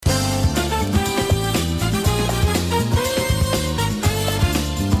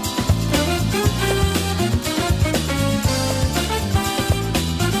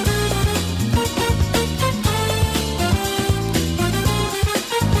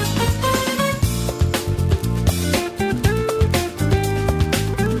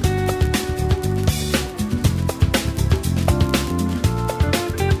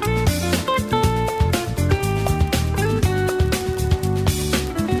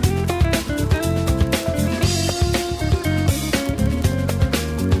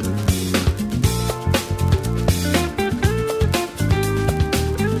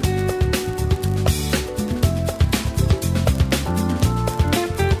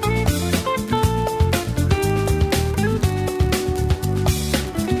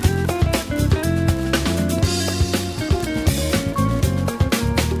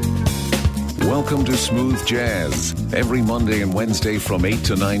Smooth Jazz. Every Monday and Wednesday from 8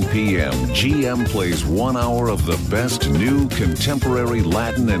 to 9 p.m., GM plays 1 hour of the best new contemporary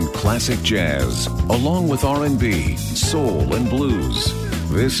Latin and classic jazz, along with R&B, soul, and blues.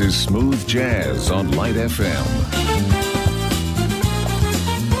 This is Smooth Jazz on Light FM.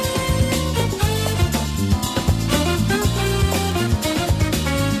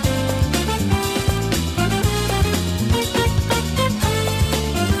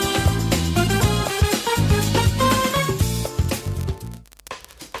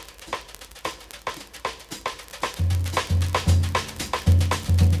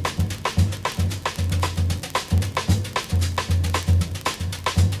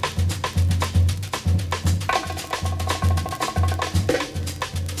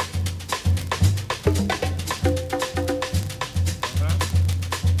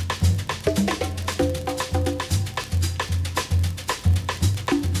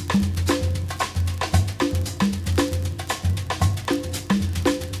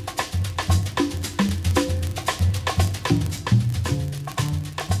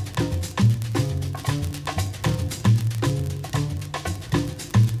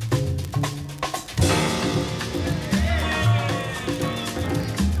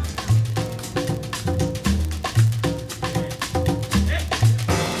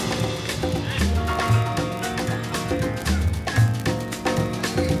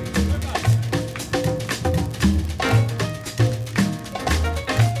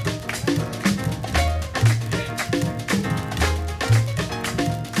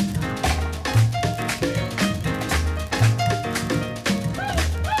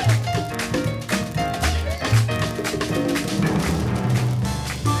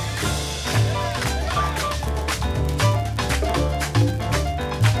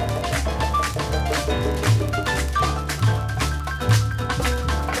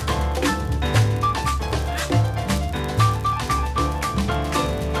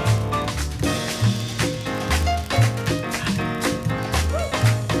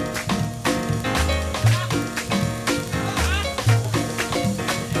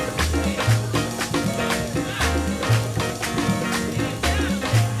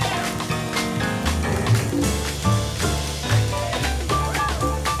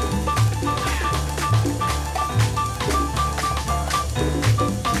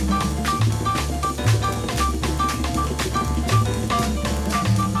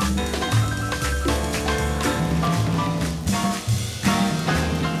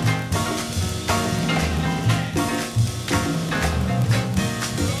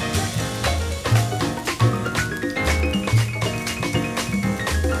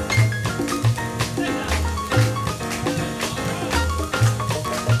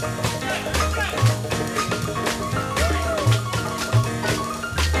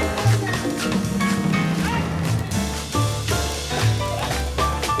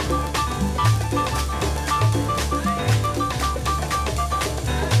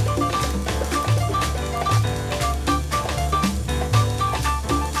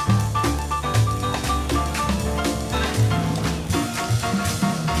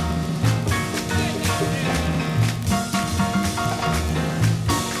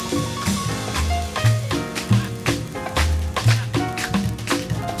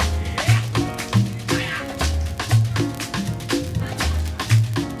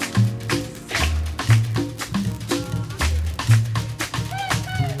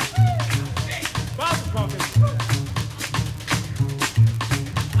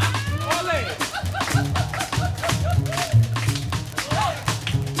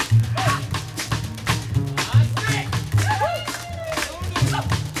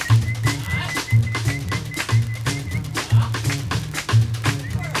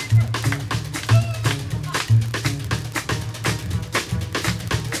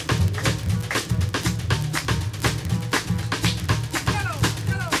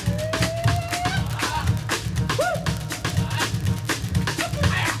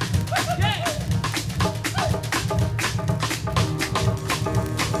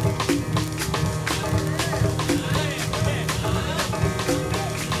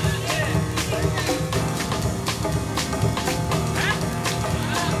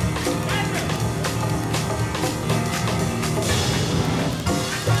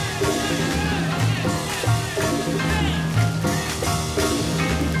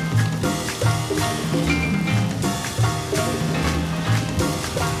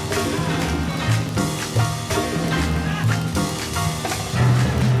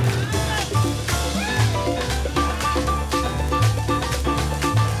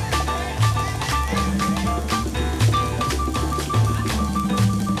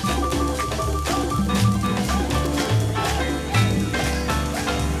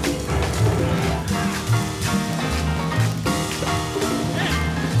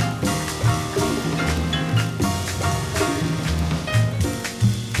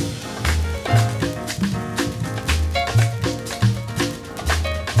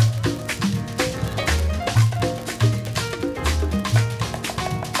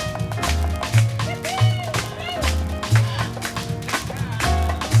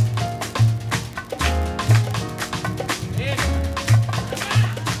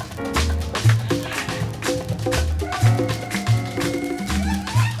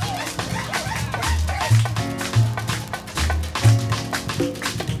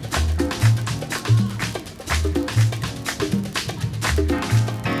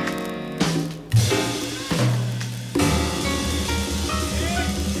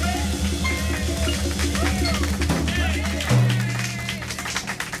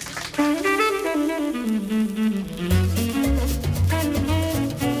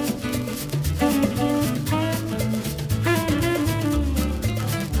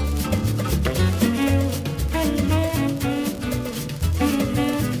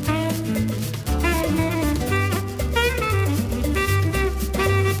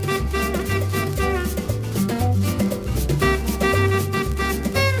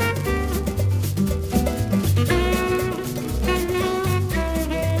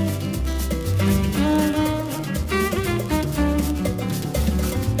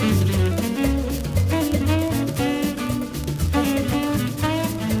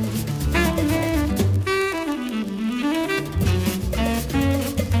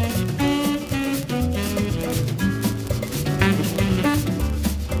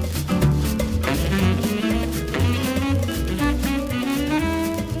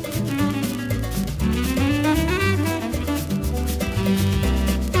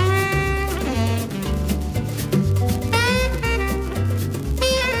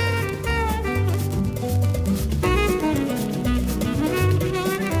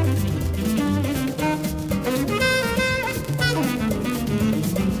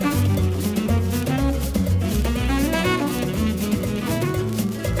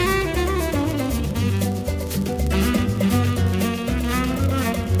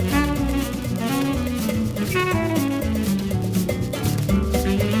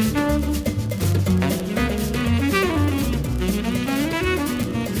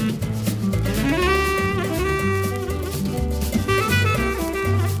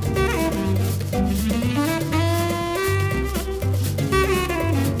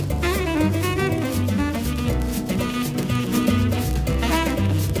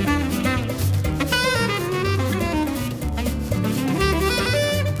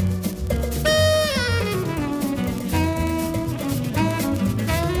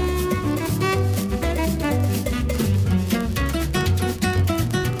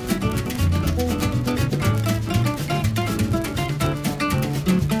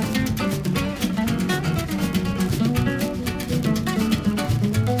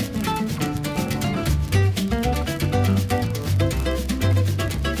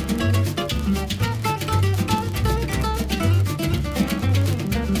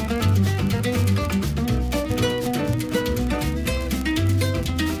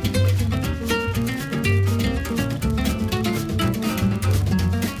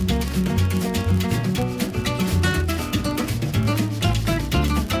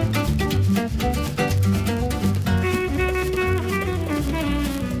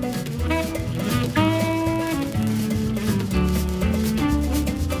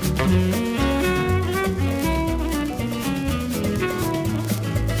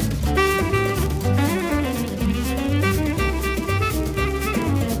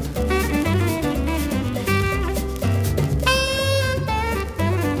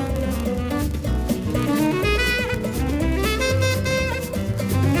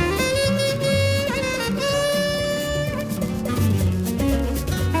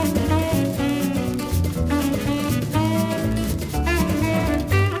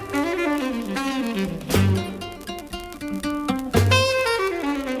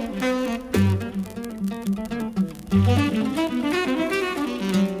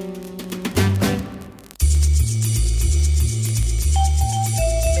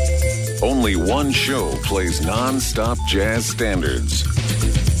 Only one show plays non-stop jazz standards.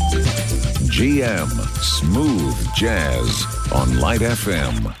 GM Smooth Jazz on Light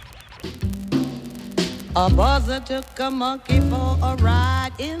FM. A buzzer took a monkey for a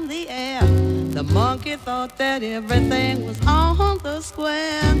ride in the air. The monkey thought that everything was on the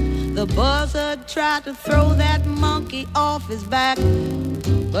square. The buzzer tried to throw that monkey off his back,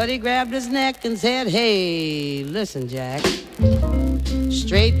 but he grabbed his neck and said, "Hey, listen, Jack.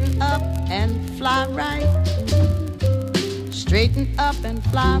 Straighten up and fly right. Straighten up and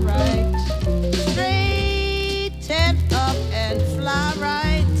fly right. Straighten up and fly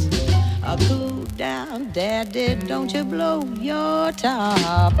right. Cool down, Daddy, don't you blow your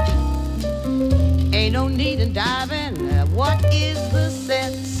top. Ain't no need in diving. What is the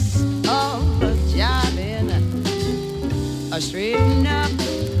sense of a jiving? Straighten up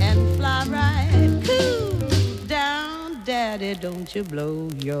and fly right. Cool down, Daddy, don't you blow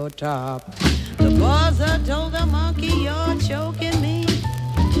your top. The buzzer told the monkey, "You're choking me.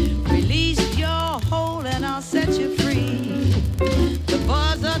 Release your hold and I'll set you free." The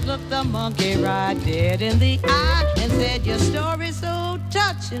buzzer looked the monkey right dead in the eye and said, "Your story's so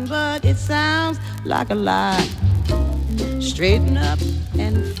touching, but it sounds like a lie. Straighten up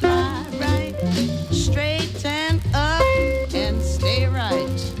and fly right. Straighten up and stay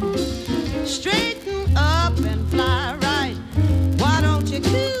right. Straighten up and fly right. Why don't you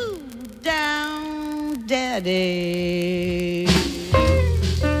cool down, Daddy?"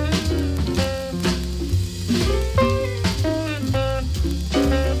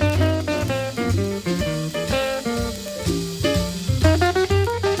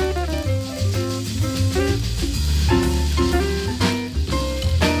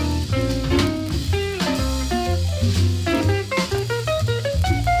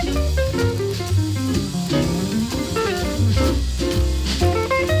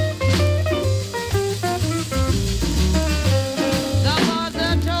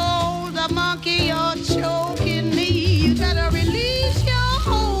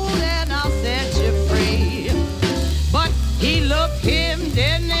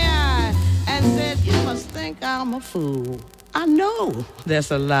 I'm a fool. I know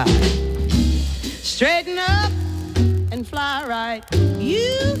that's a lie. Straighten up and fly right.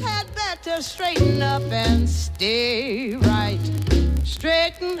 You had better straighten up and stay right.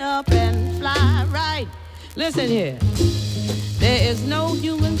 Straighten up and fly right. Listen here. There is no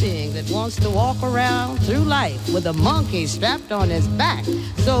human being that wants to walk around through life with a monkey strapped on his back.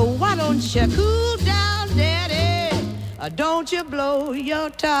 So why don't you cool down, Daddy? Don't you blow your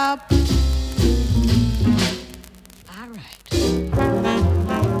top?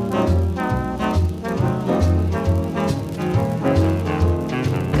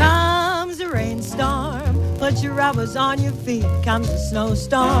 Put your rubbers on your feet. Comes a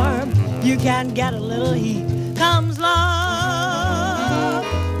snowstorm, you can get a little heat. Comes love,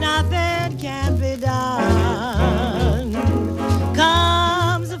 nothing can be done.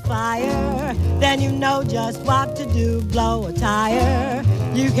 Comes a fire, then you know just what to do. Blow a tire,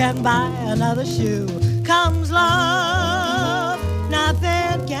 you can buy another shoe. Comes love,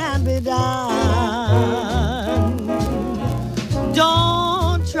 nothing can be done.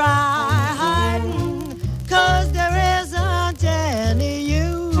 Don't try 'cause there isn't any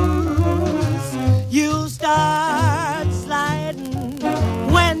use. You'll start sliding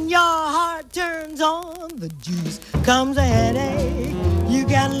when your heart turns on the juice. Comes a headache, you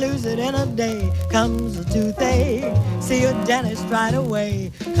can lose it in a day. Comes a toothache, see a dentist right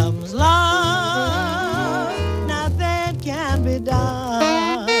away. Comes love, nothing can be done.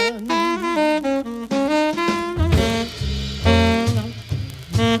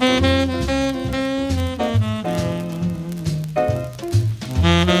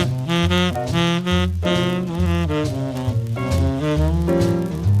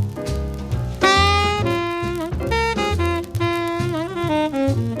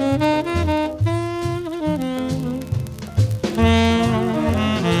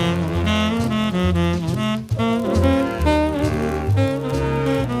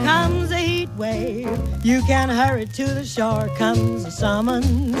 You can hurry to the shore, comes a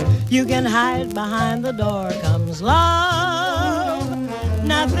summons. You can hide behind the door, comes love.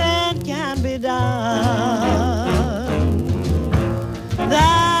 Nothing can be done.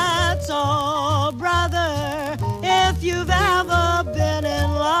 That's all, brother, if you've ever been in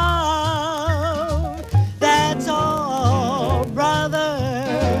love. That's all,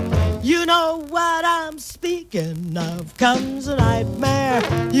 brother, you know what I'm speaking of. Comes a nightmare,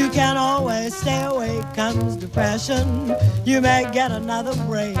 you can always stay awake. Comes depression, you may get another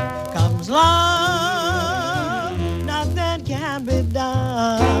break. Comes love, nothing can be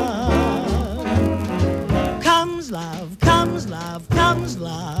done. comes love, comes love, comes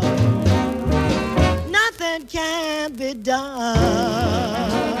love. Nothing can be done.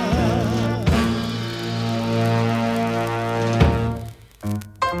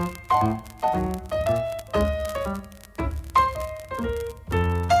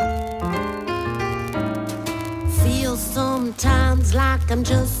 Feel sometimes like I'm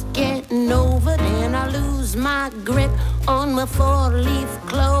just getting over it, and I lose my grip on my four-leaf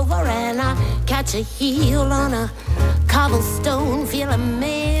clover, and I catch a heel on a cobblestone, feel a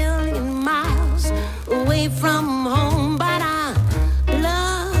million miles away from home, but I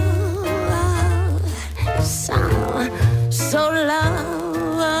love so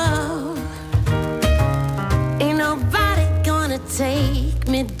love. Ain't nobody gonna take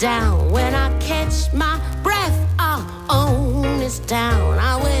me down. When I catch my breath, I'll own this town.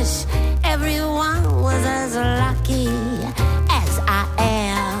 I wish everyone was as lucky as I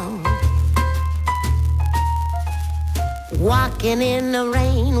am. Walking in the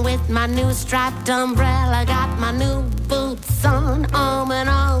rain with my new striped umbrella, got my new boots on, arm in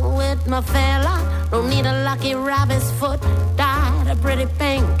arm with my fella. Don't need a lucky rabbit's foot, dyed a pretty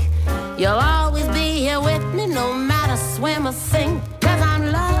pink. You'll always be here with me, no matter swim or sink, 'cause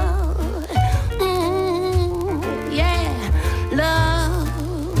I'm love, yeah, love.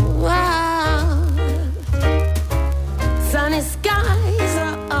 Sunny skies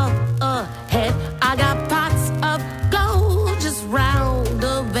are ahead, I got pots of gold just round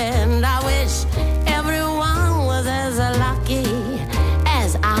the bend. I wish everyone was as lucky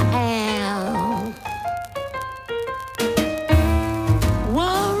as I am.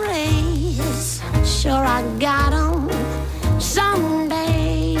 Worries, sure I got them. Some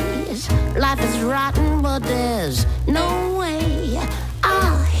days life is rotten, but there's no way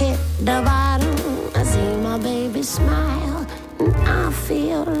I'll hit the bottom. I see my baby smile and I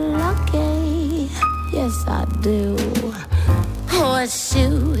feel lucky. Yes, I do.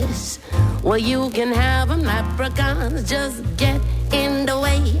 Horseshoes, well, you can have them. Leprechauns just get in the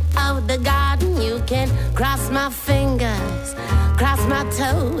way of the garden. You can cross my fingers, cross my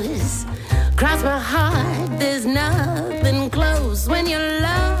toes, cross my heart. There's nothing close when you're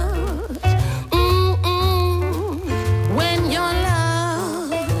loved. When you're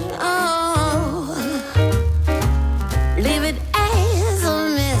loved, oh, leave it as a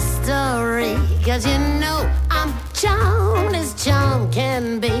mystery, 'cause you know I'm charmed as charm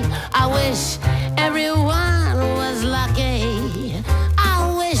can be. I wish everyone was lucky. I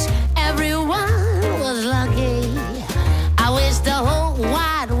wish everyone was lucky. I wish the whole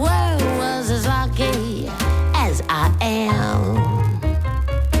wide world was as lucky as I am.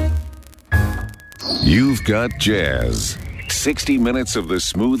 You've got jazz. 60 minutes of the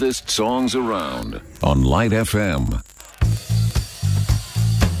smoothest songs around on Light FM.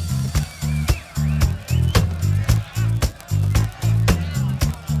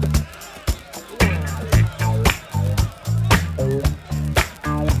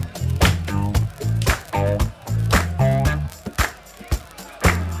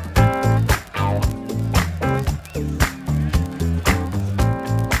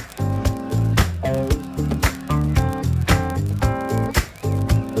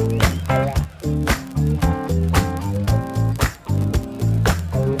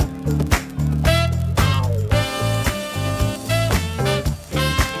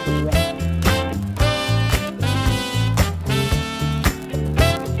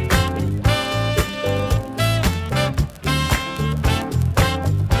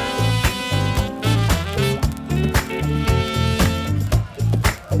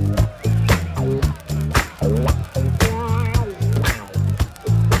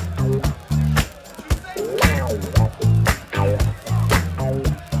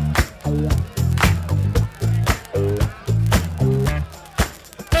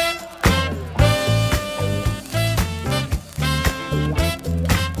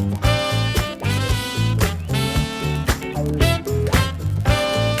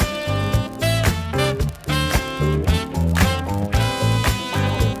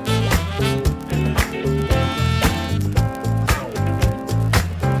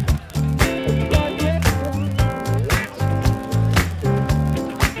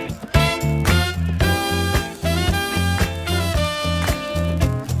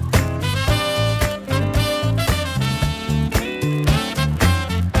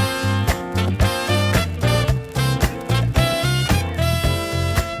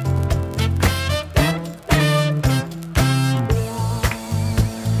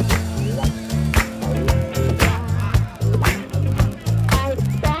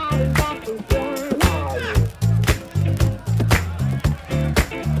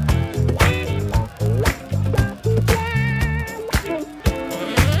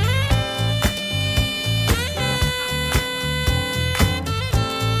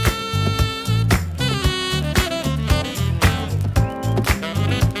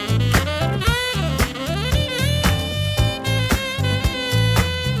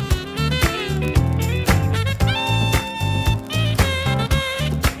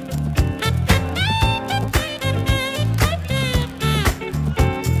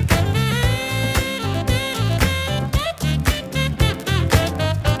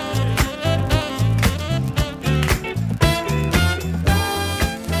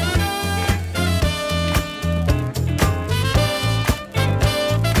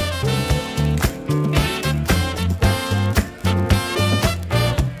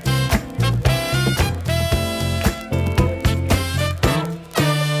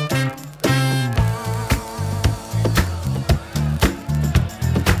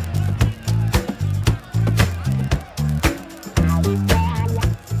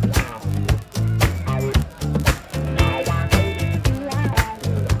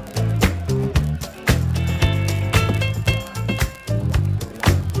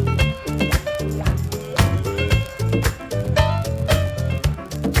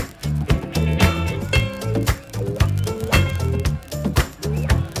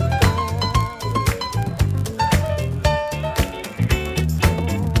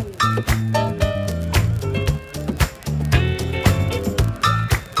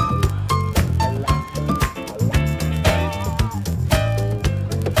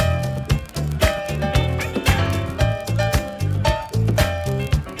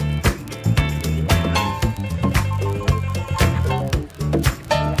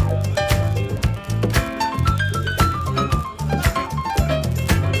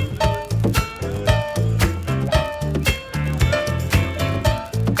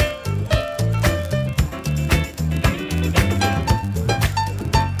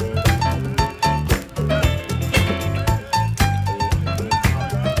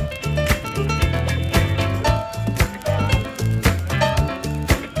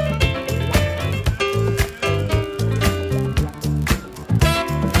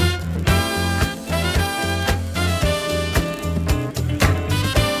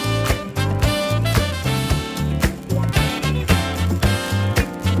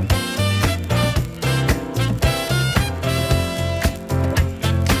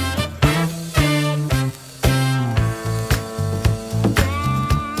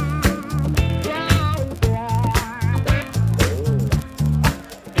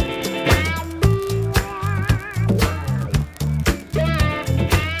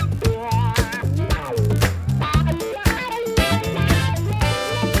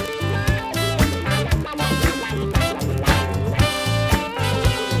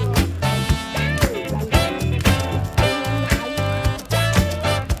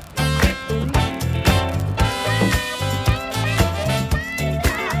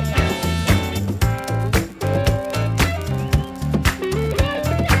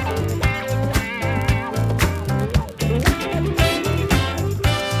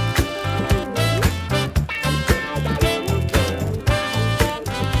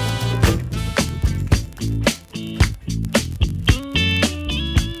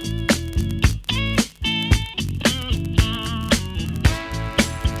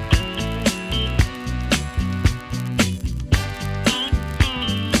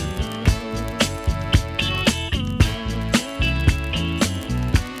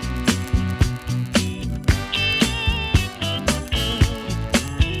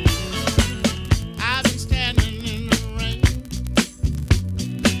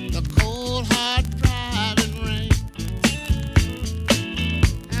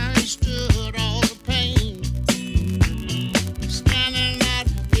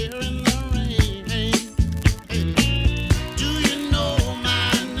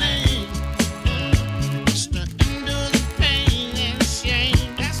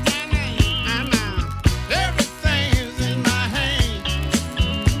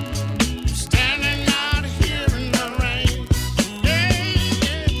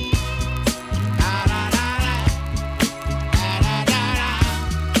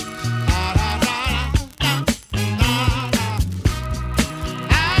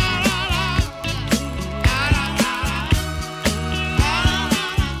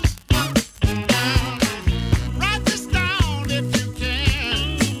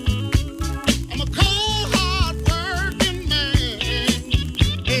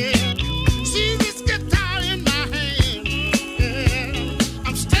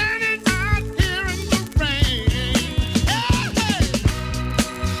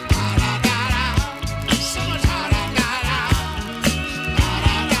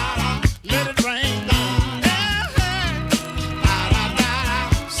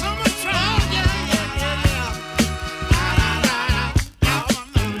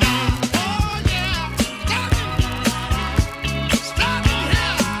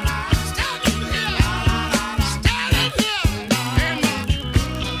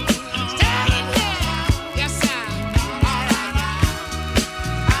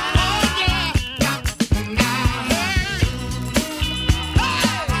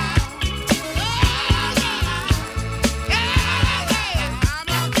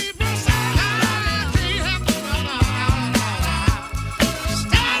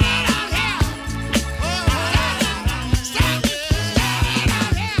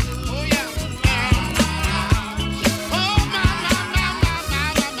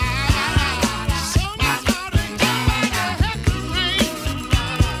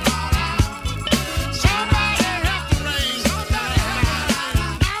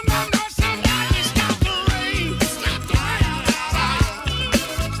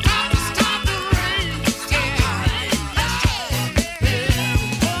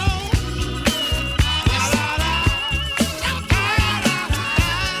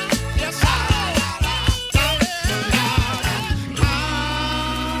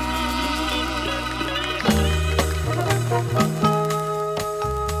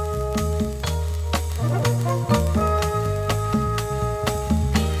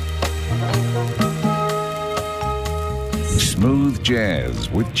 Smooth Jazz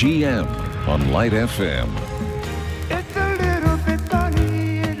with GM on Light FM. It's a little bit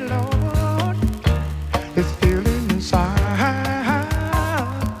funny, Lord. It's feeling inside.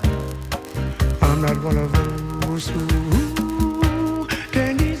 I'm not one of those who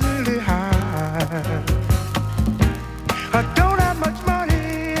can easily hide. I don't have much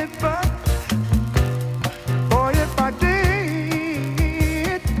money, but boy, if I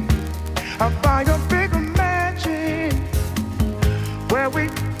did, I'd buy a bigger mansion where we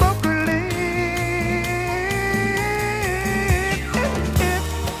both could live.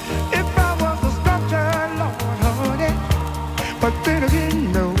 If I was a sculptor, Lord, honey, but then again,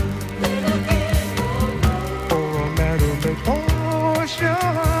 no. Or a man who makes potions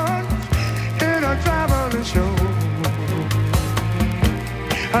in a traveling show.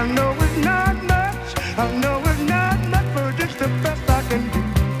 I know it's not much, I know it's not much, but it's the best I can do.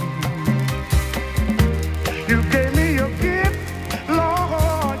 You gave me a gift,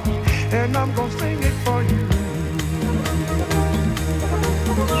 Lord, and I'm gonna sing it for you.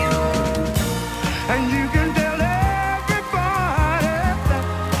 And you can tell everybody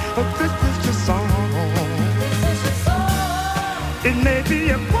that this is your song. It may be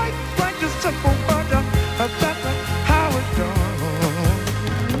a quite a simple, but that's how it's done.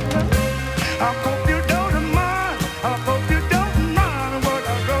 I hope you don't mind, I hope you don't mind what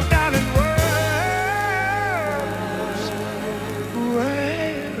I wrote down in words.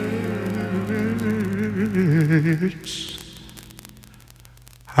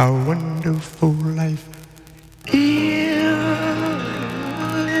 How wonderful life is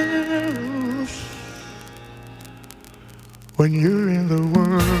when you're in the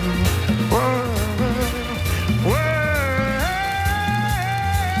world.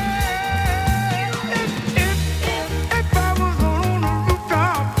 If I was on a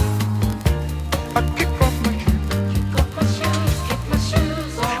rooftop, I'd kick off my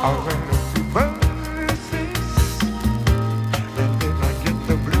shoes. I'll write a few verses, and then I get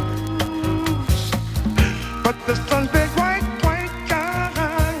the blues. But the sun's been quite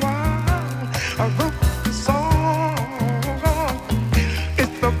kind while I wrote the song.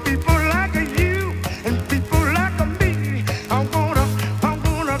 It's the people like you and people like me. I'm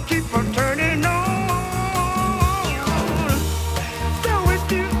gonna keep on turning on. So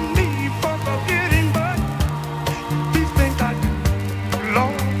excuse me for forgetting, but these things I do,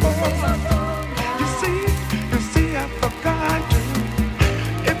 Lord. You see, I forgot to.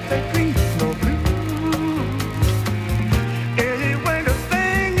 If they green no blue. Anyway, the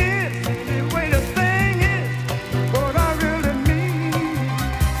thing is, what I really mean.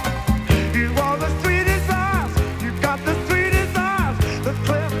 You are the sweetest eyes, you got the sweetest eyes, the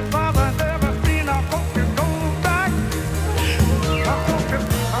cleverest eyes I've ever seen. I hope you go back. I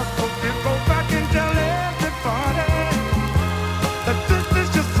hope you go back and tell everybody that this is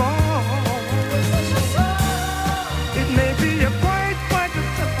your song. It may be a quite a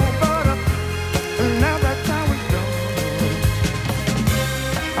simple, but now that's how it goes.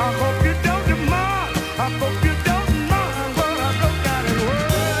 I hope you don't mind. I hope you don't mind what I wrote down in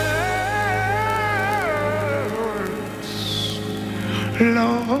words.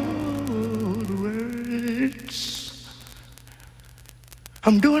 Lord, words.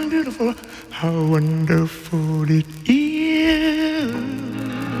 I'm doing beautiful. How wonderful it is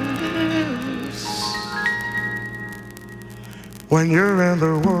when you're in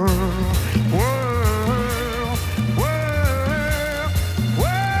the world.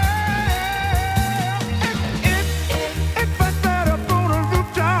 If I sat up on a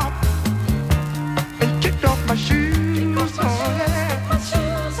rooftop and kicked off my shoes, I'll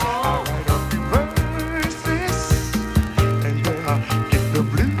write a few verses, and then I'll get the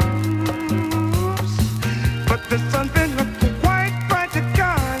blues. But the sun's been quite bright and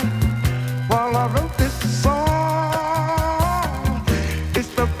kind while I wrote this song. It's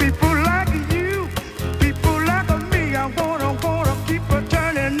the people like you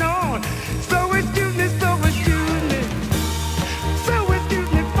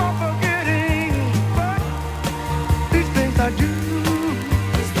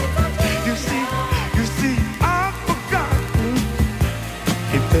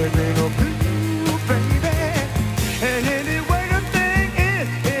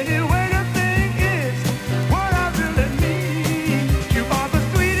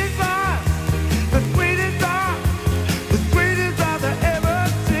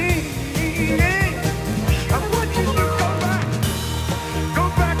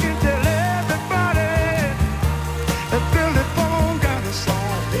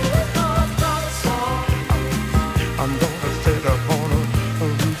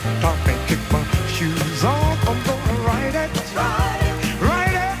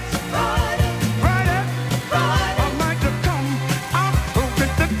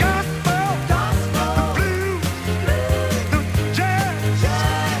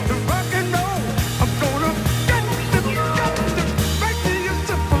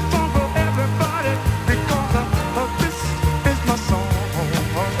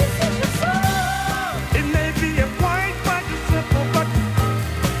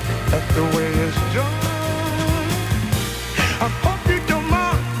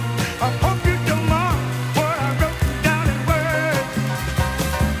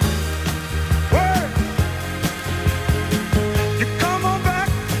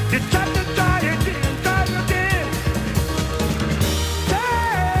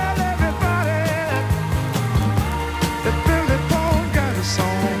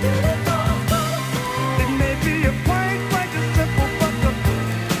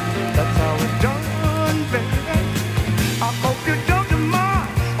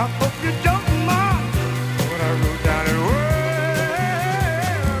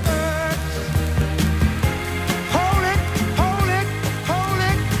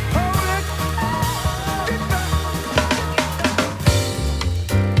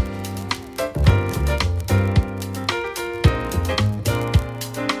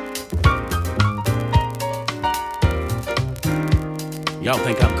Y'all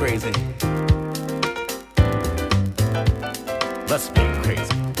think I'm crazy? Let's be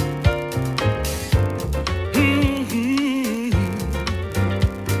crazy.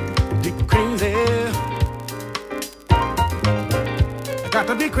 Be crazy. I got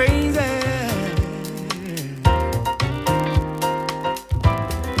to be crazy.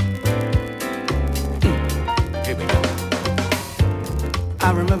 Here we go.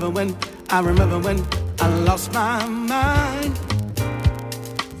 I remember when I lost my mind.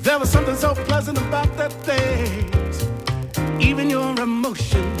 There was something so pleasant about that place. Even your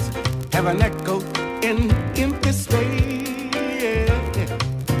emotions have an echo in empty space.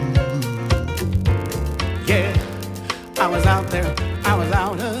 Yeah, I was out there, I was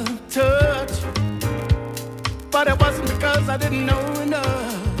out of touch. But it wasn't because I didn't know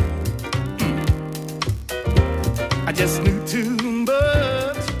enough. I just knew too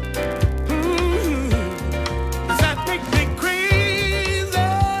much. Does that make me crazy?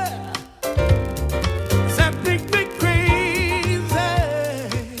 Does that make me crazy?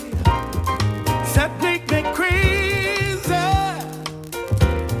 Does that make me crazy?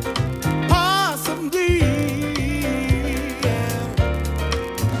 Possibly. Yeah.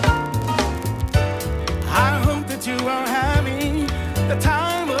 I hope that you are having the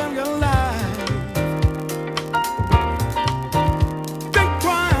time of your life.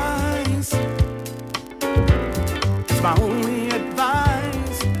 My only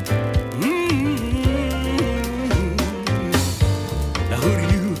advice. Now who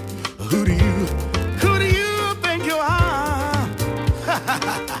do you think you are?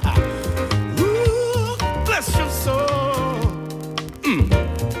 Ooh, bless your soul. You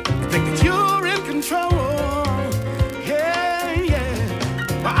think that you're in control? Yeah, yeah.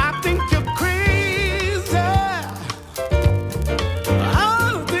 But I think you're crazy. I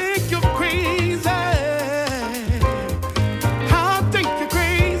don't think you're crazy.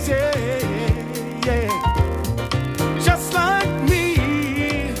 Just like me,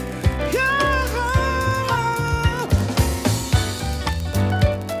 yeah.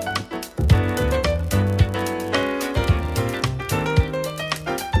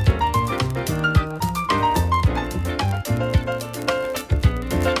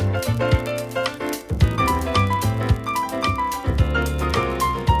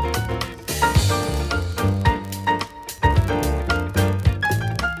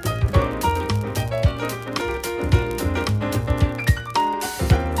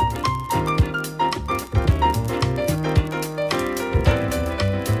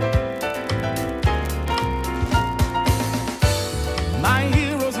 My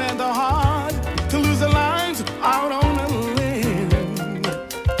heroes had the heart to lose their lives out on a limb.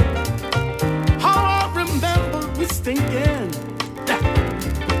 How I remember we thinking,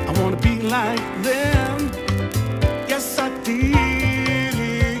 I wanna be like them. Yes, I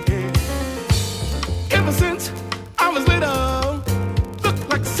did. Ever since I was little, looked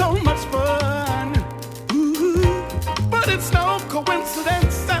like so much fun. Ooh, but it's no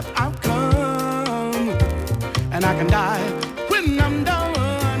coincidence that I've come, and I can die when I'm done.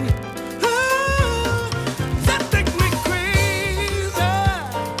 That make me crazy.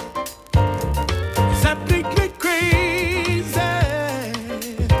 That make me crazy.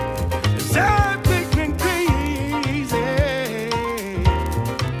 That make me crazy.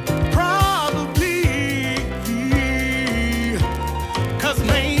 Probably, 'cause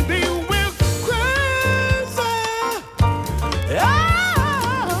maybe we're crazy.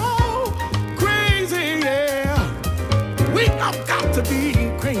 Oh, crazy, yeah. We have got to be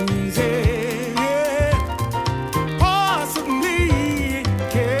crazy, yeah. Possibly,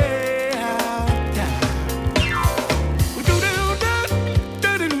 yeah. We do do do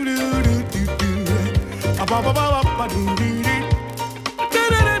do do do do do do. Ba ba ba ba ba do do do. Do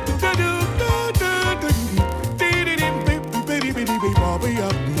do do do do do do. Do do do baby baby baby baby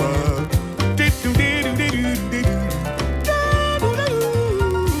up. Do do do do do do do.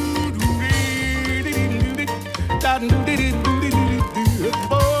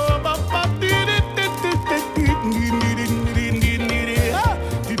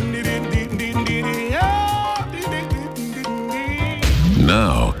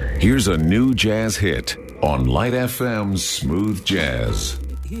 Now, here's a new jazz hit on Light FM's Smooth Jazz.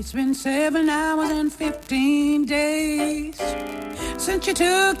 It's been 7 hours and 15 days since you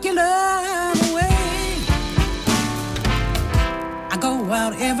took your love away. I go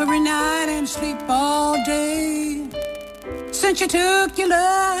out every night and sleep all day since you took your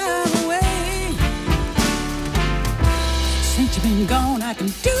love away. Since you've been gone, I can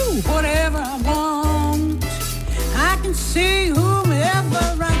do whatever I want. I can see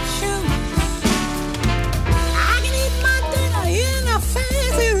whomever I choose. I can eat my dinner in a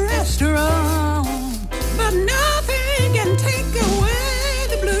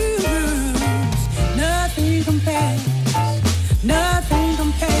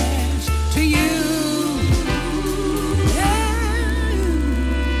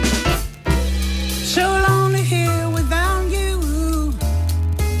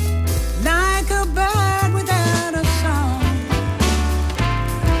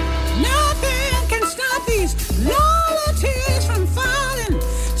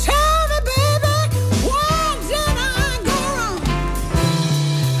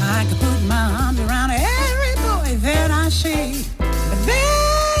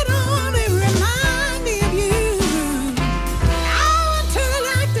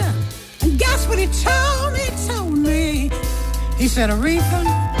said, Aretha,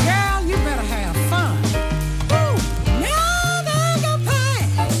 girl, you better have fun. Ooh, nothing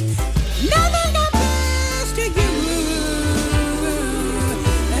compares, nothing compares to you.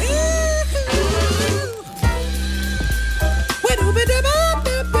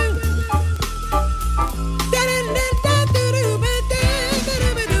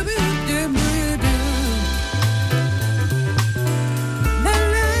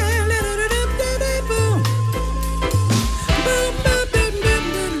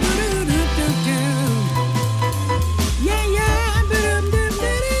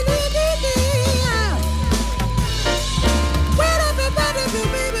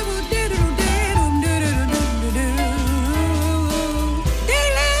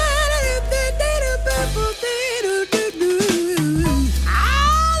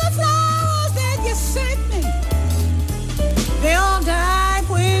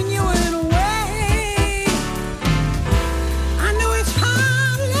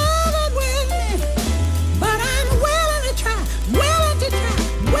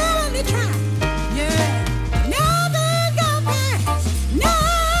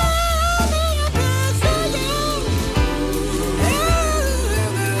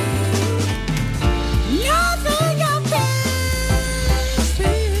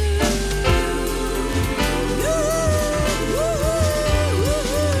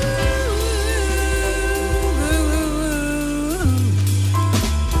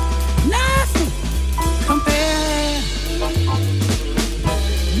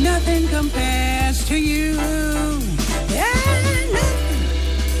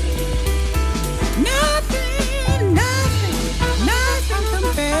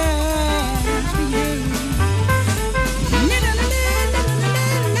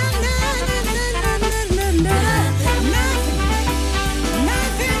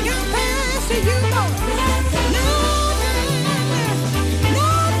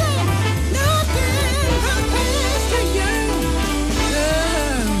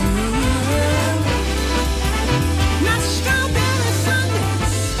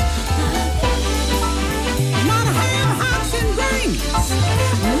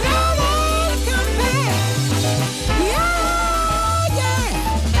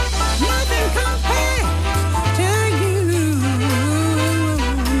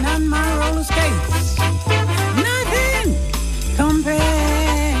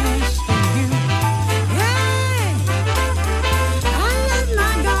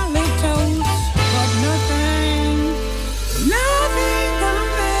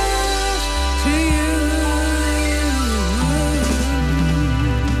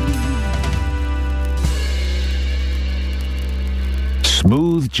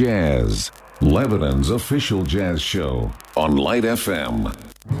 Smooth Jazz, Lebanon's official jazz show on Light FM.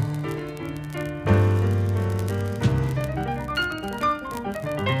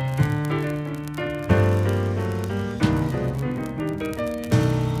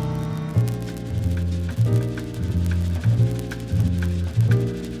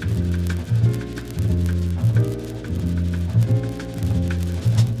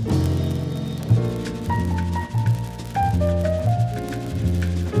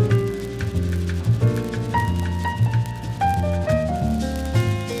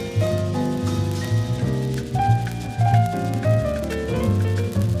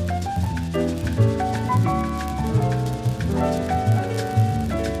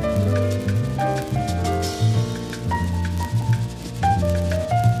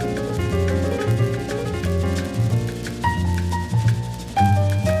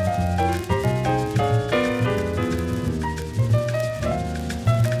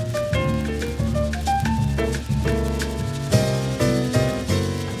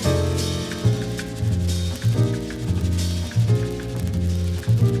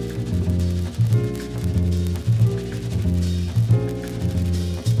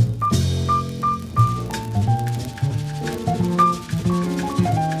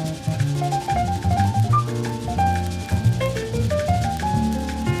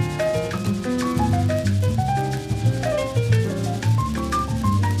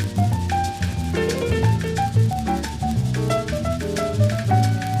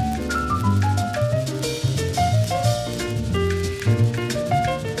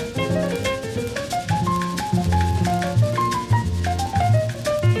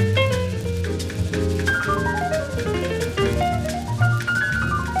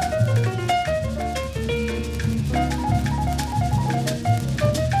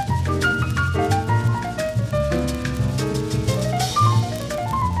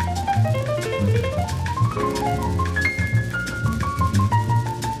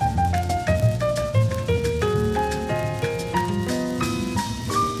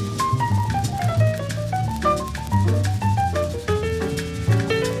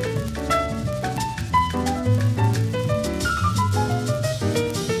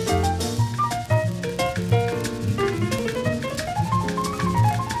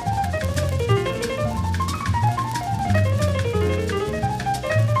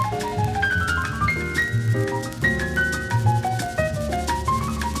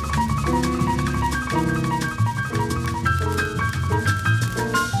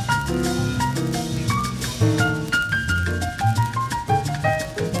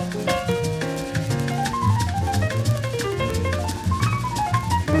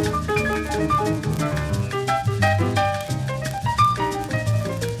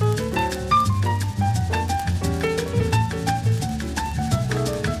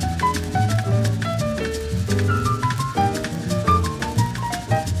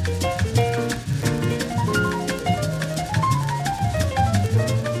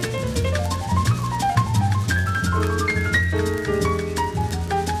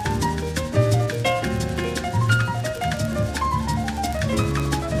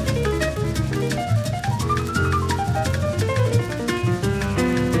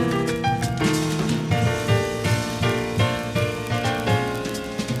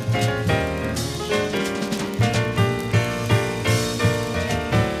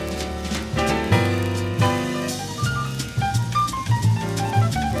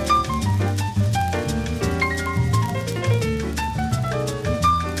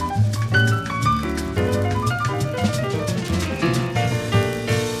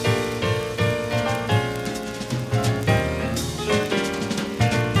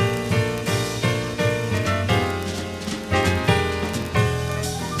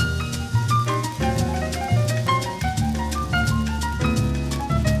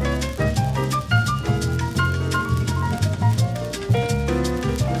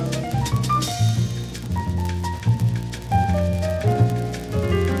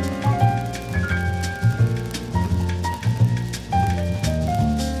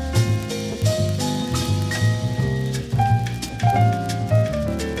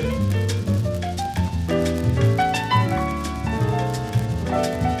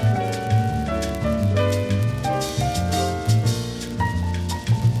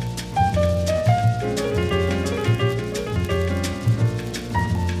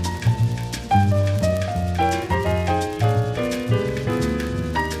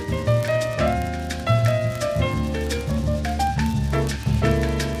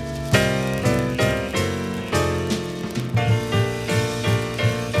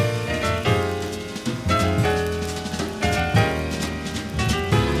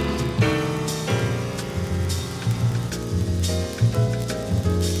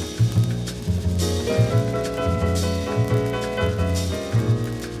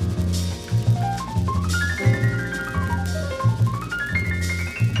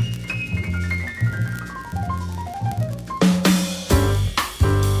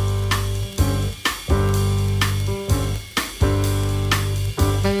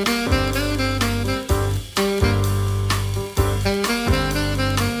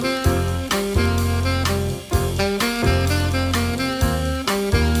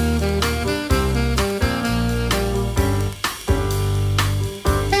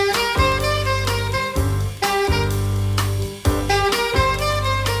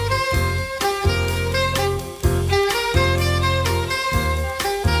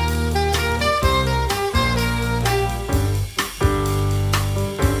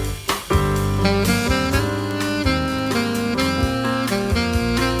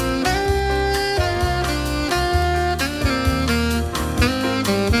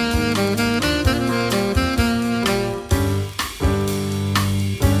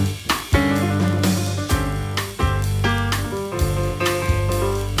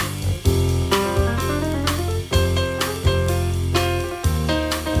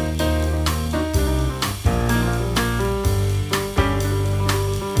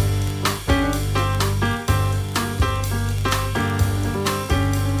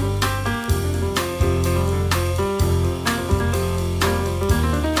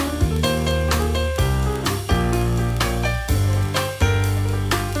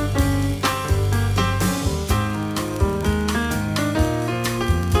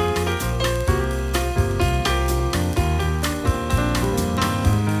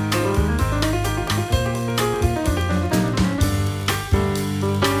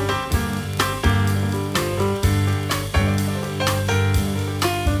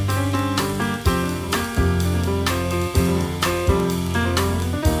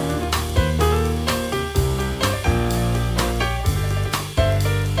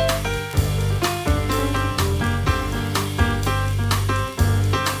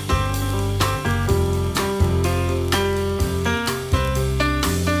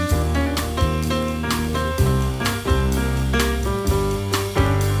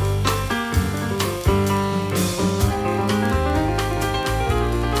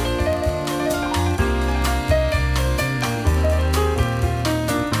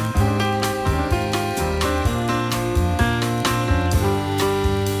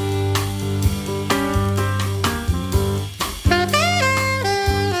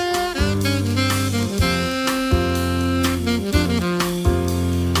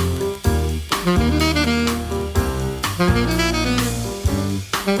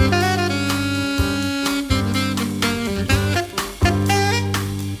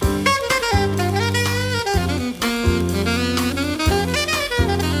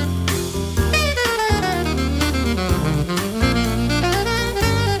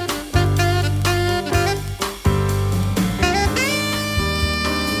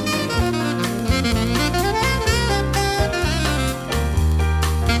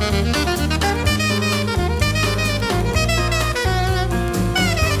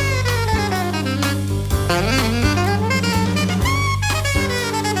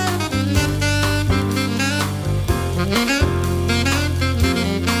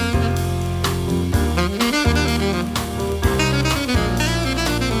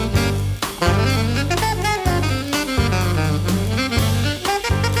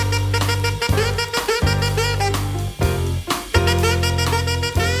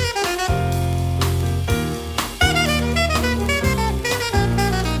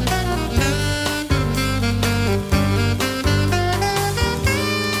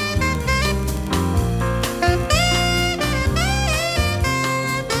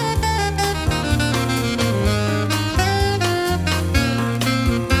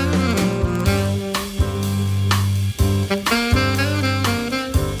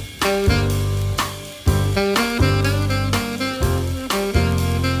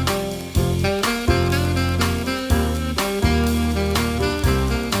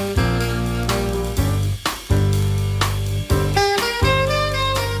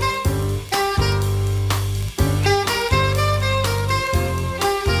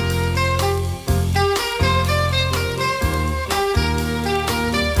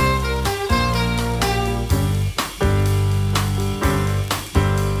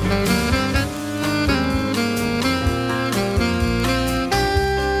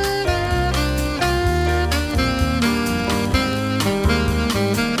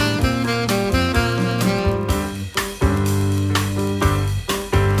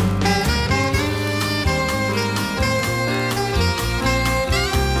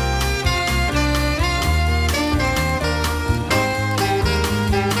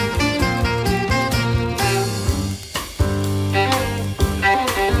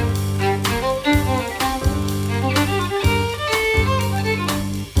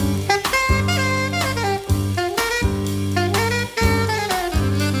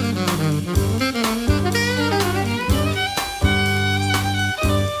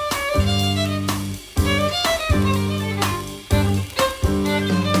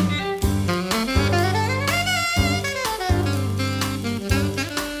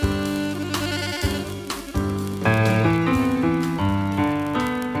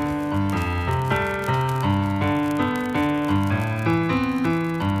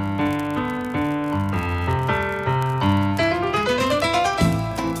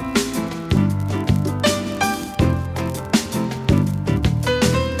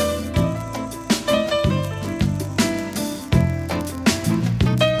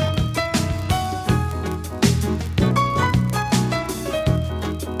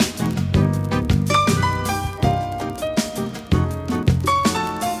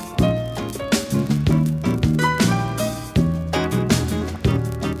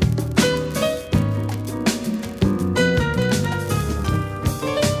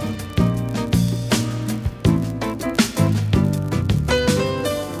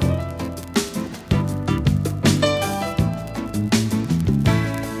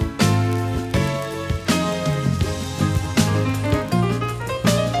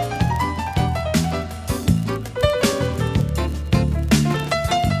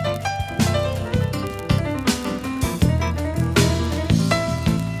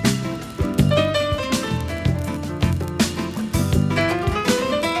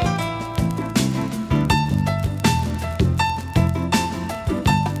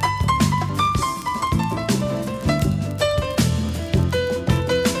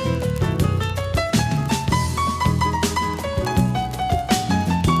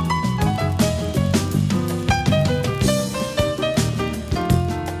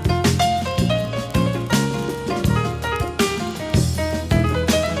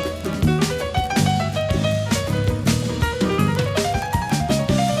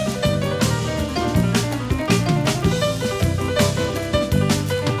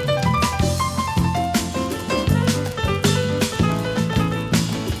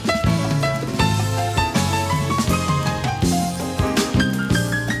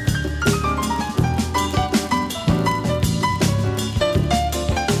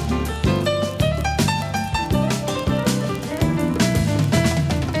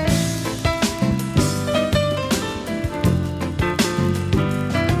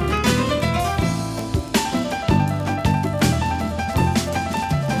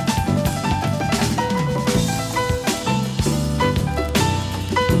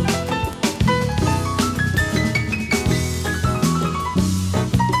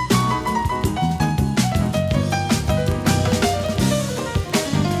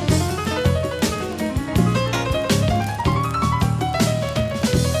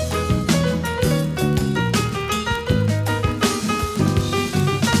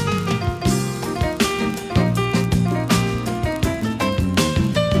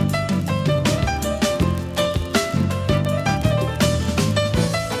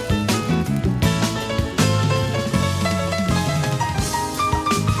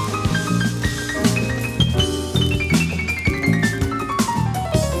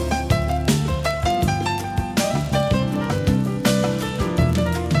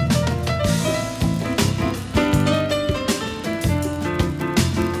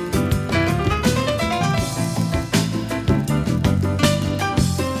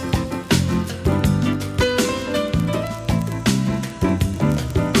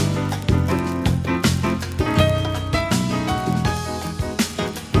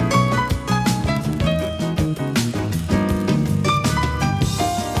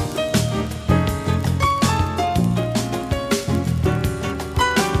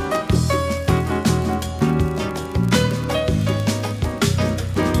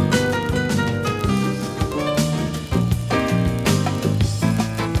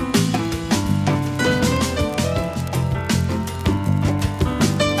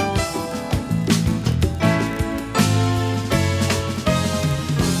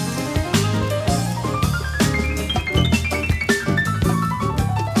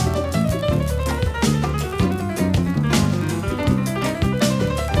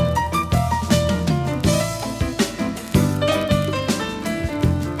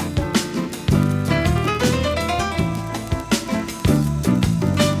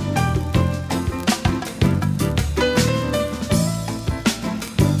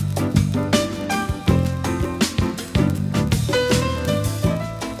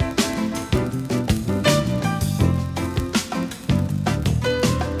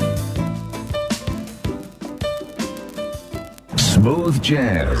 Smooth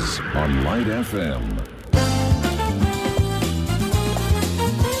Jazz on Light FM.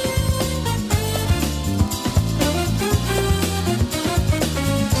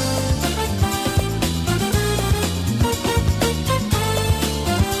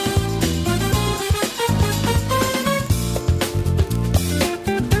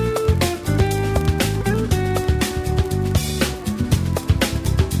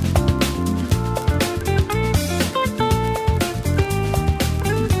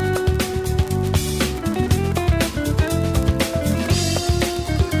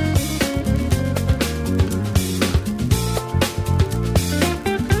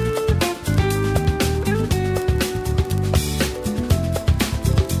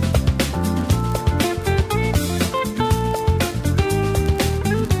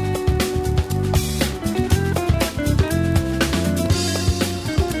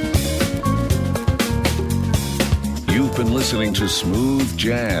 Listening to Smooth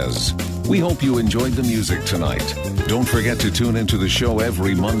Jazz. We hope you enjoyed the music tonight. Don't forget to tune into the show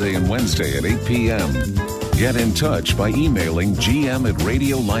every Monday and Wednesday at 8 p.m. Get in touch by emailing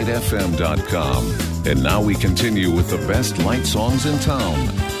gm@radiolightfm.com. And now we continue with the best light songs in town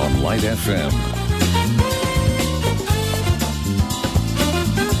on Light FM.